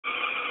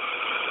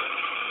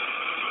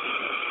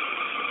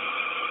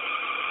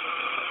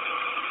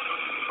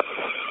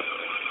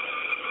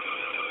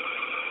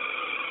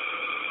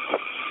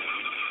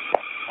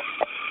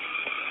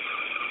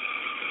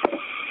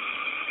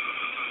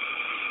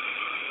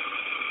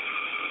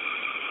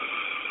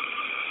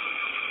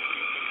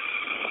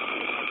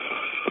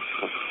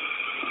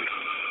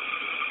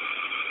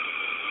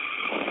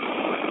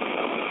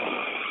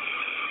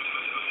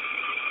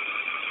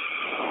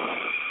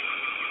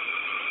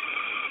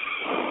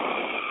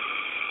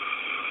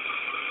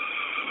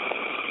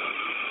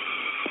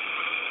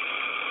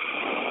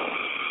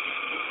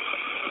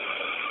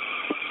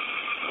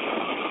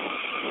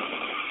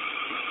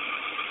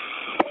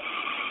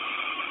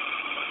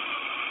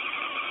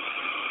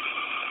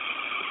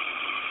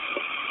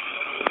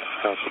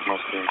под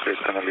мостом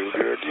канале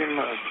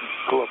УД-1,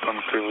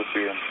 клапан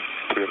КВД,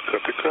 проверка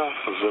АТК,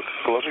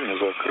 положение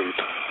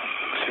закрыто.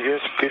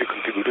 Связь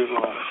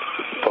переконфигурирована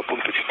по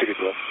пункту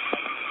 4.2.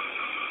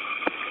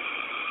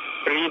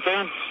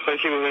 Принято.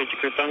 Спасибо за эти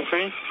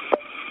квитанции.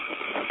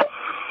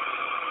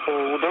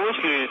 Удалось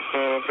ли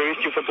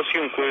провести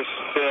фотосъемку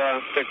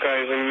СТА ТК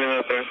из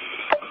иллюминатора?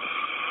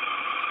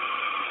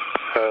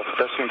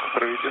 Фотосъемка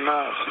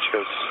проведена.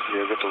 Сейчас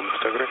я готовлю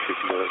фотографии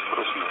для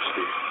разброса на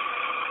сеть.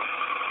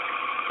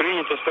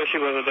 Принято.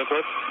 Спасибо за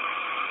доклад.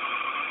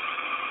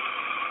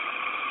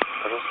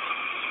 Пожалуйста.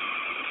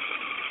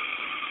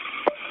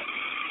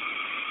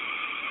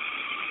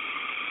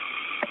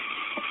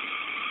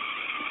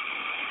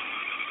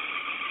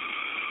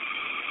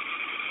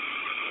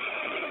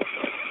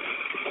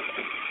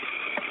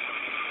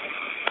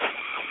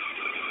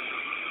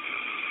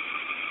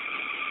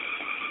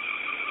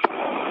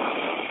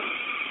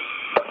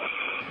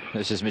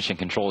 This is Mission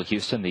Control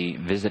Houston, the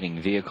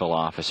visiting vehicle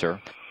officer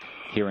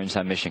here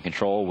inside Mission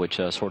Control, which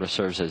sort of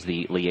serves as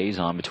the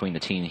liaison between the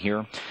team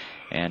here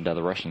and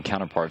the Russian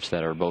counterparts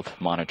that are both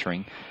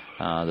monitoring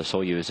the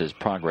Soyuz's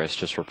progress.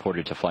 Just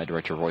reported to Flight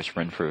Director Royce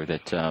Renfrew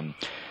that the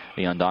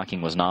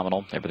undocking was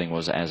nominal. Everything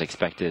was as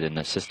expected, and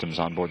the systems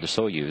on board the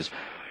Soyuz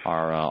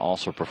are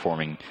also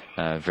performing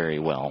very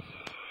well.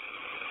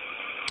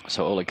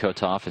 So Oleg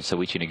Kotov and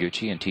Soichi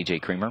Noguchi and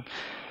TJ Creamer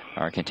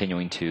are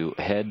continuing to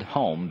head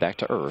home back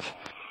to Earth.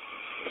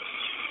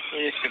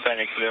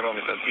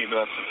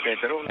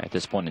 At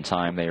this point in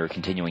time, they are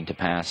continuing to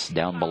pass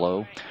down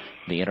below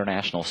the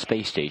International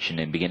Space Station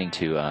and beginning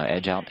to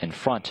edge out in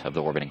front of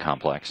the orbiting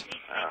complex.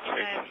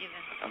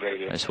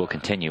 This will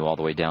continue all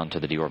the way down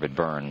to the deorbit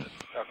burn.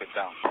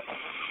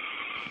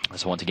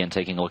 So once again,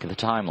 taking a look at the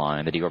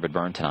timeline, the deorbit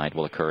burn tonight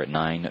will occur at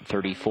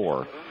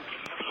 9:34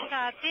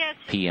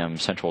 p.m.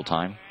 Central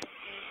Time.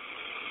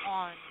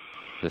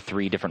 The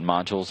three different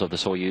modules of the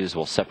Soyuz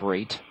will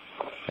separate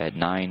at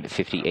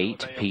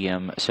 9:58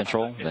 p.m.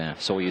 Central. The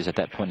Soyuz at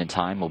that point in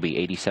time will be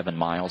 87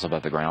 miles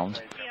above the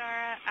ground.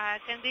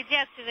 Can be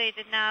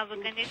deactivated now.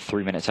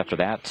 3 minutes after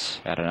that,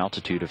 at an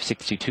altitude of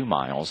 62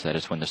 miles, that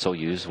is when the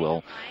Soyuz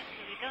will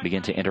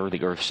begin to enter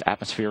the Earth's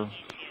atmosphere.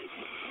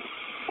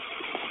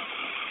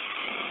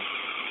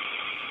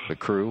 The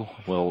crew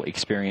will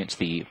experience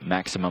the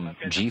maximum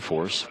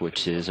G-force,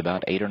 which is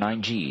about 8 or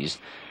 9 Gs,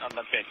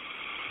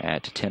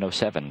 at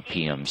 10:07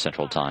 p.m.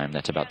 Central Time.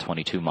 That's about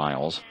 22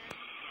 miles.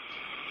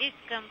 It's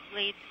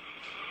complete.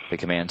 The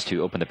commands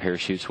to open the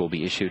parachutes will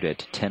be issued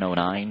at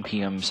 10:09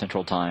 p.m.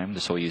 Central Time. The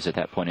Soyuz at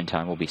that point in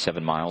time will be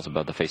 7 miles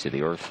above the face of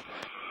the Earth.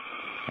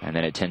 And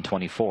then at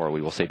 10:24,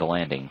 we will see the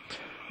landing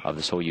of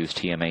the Soyuz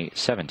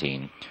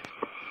TMA-17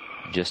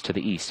 just to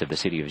the east of the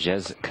city of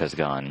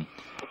Zhezkazgan,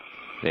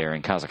 there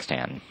in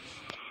Kazakhstan.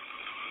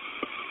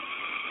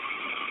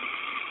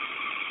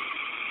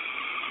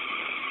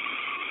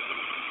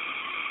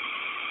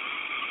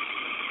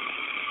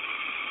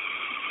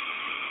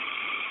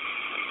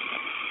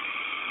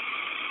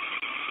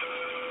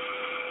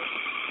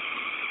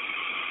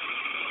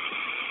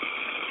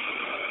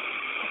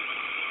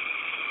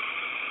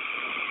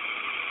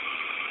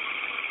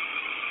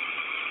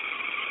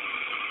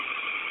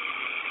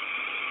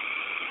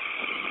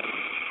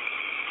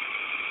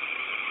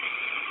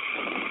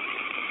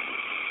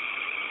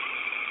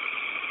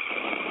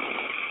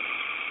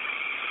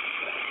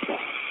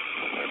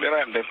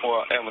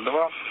 Depot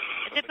M2.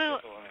 Depot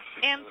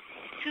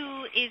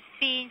M2 is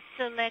being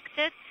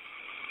selected.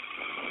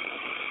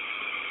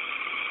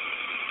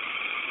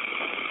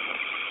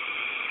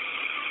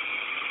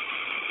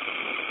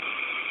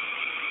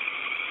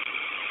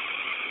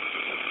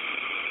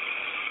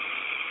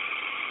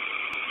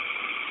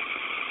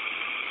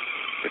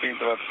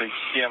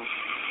 $327.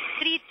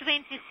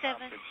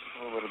 327.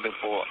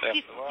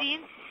 15.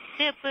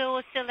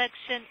 Depot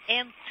selection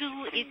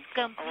M2 is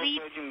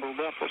complete.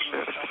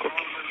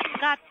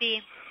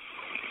 Copy.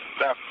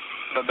 Да,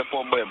 на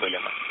депо Б были.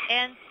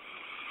 And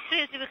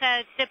seriously, we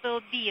have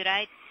Depot B,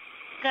 right?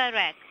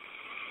 Correct.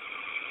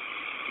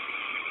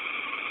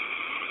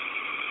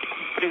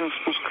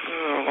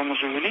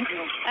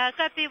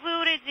 Copy. We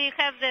already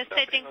have the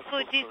setting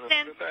for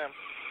descent,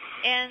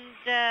 and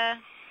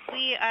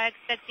we are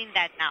expecting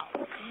that now.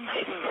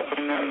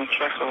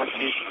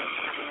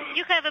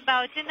 You have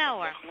about an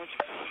hour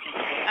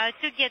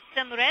to get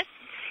some rest.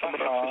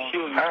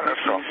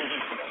 Хорошо.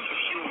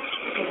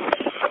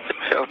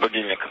 Сейчас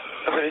будильник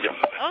заведем.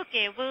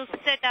 Okay, we'll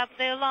set up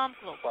the alarm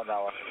clock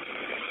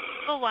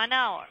for 1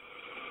 hour.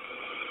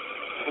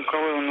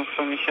 У нас с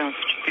вами сеанс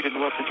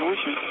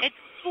 4:28. At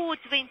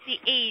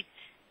 4:28,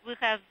 we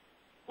have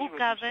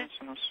Ukave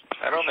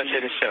Ровно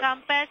через час.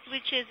 compass,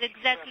 which is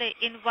exactly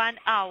in 1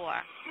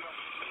 hour.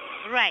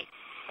 Right.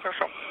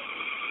 Хорошо.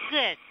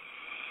 Good.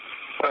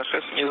 Саша,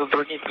 если не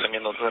затруднительно,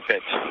 минут за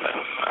 5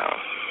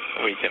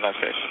 выйти на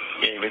связь.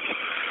 Где-нибудь.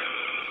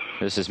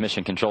 This is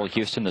Mission Control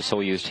Houston, the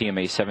Soyuz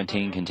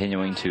TMA-17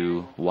 continuing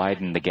to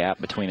widen the gap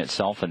between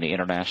itself and the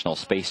International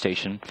Space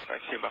Station.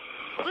 Спасибо.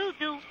 Will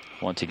do.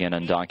 Once again,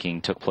 undocking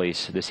took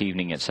place this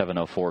evening at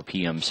 7:04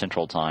 p.m.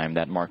 Central Time.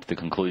 That marked the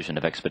conclusion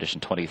of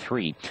Expedition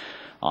 23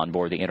 on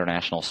board the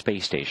International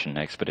Space Station.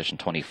 Expedition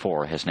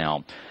 24 has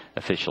now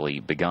officially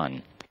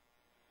begun.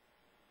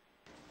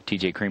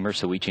 TJ Creamer,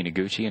 Soichi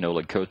Noguchi, and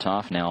Oleg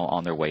Kotov now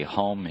on their way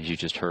home, as you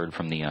just heard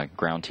from the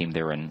ground team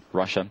there in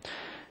Russia.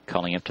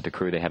 Calling up to the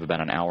crew, they have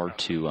about an hour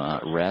to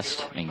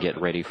rest and get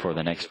ready for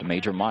the next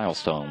major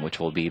milestone, which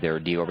will be their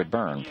deorbit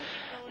burn.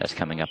 That's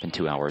coming up in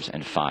 2 hours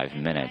and 5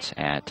 minutes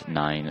at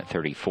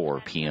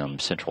 9:34 p.m.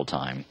 Central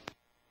Time.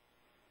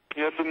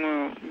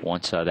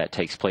 Once that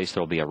takes place,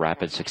 there will be a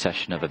rapid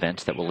succession of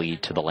events that will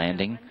lead to the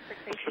landing.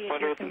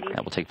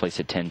 That will take place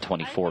at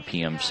 10:24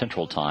 p.m.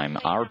 Central Time.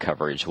 Our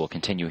coverage will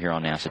continue here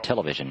on NASA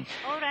television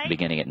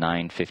beginning at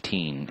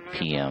 9:15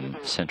 p.m.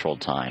 Central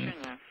Time.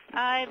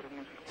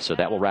 So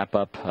that will wrap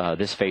up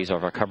this phase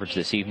of our coverage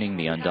this evening.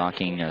 The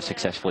undocking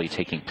successfully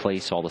taking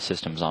place. All the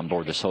systems on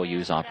board the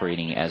Soyuz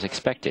operating as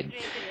expected.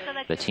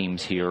 The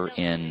teams here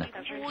in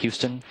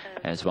Houston,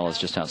 as well as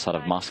just outside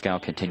of Moscow,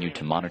 continue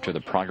to monitor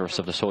the progress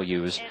of the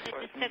Soyuz.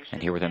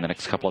 And here within the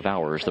next couple of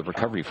hours, the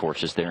recovery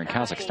forces there in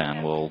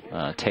Kazakhstan will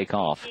take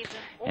off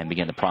and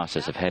begin the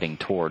process of heading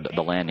toward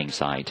the landing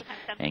site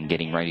and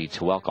getting ready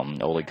to welcome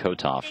Oleg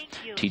Kotov,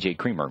 TJ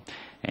Creamer,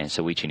 and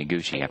Soichi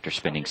Noguchi after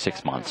spending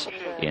 6 months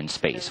in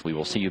space. We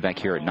will see you back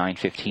here at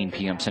 9:15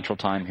 p.m. Central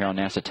Time here on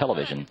NASA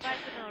television.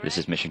 This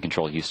is Mission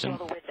Control Houston.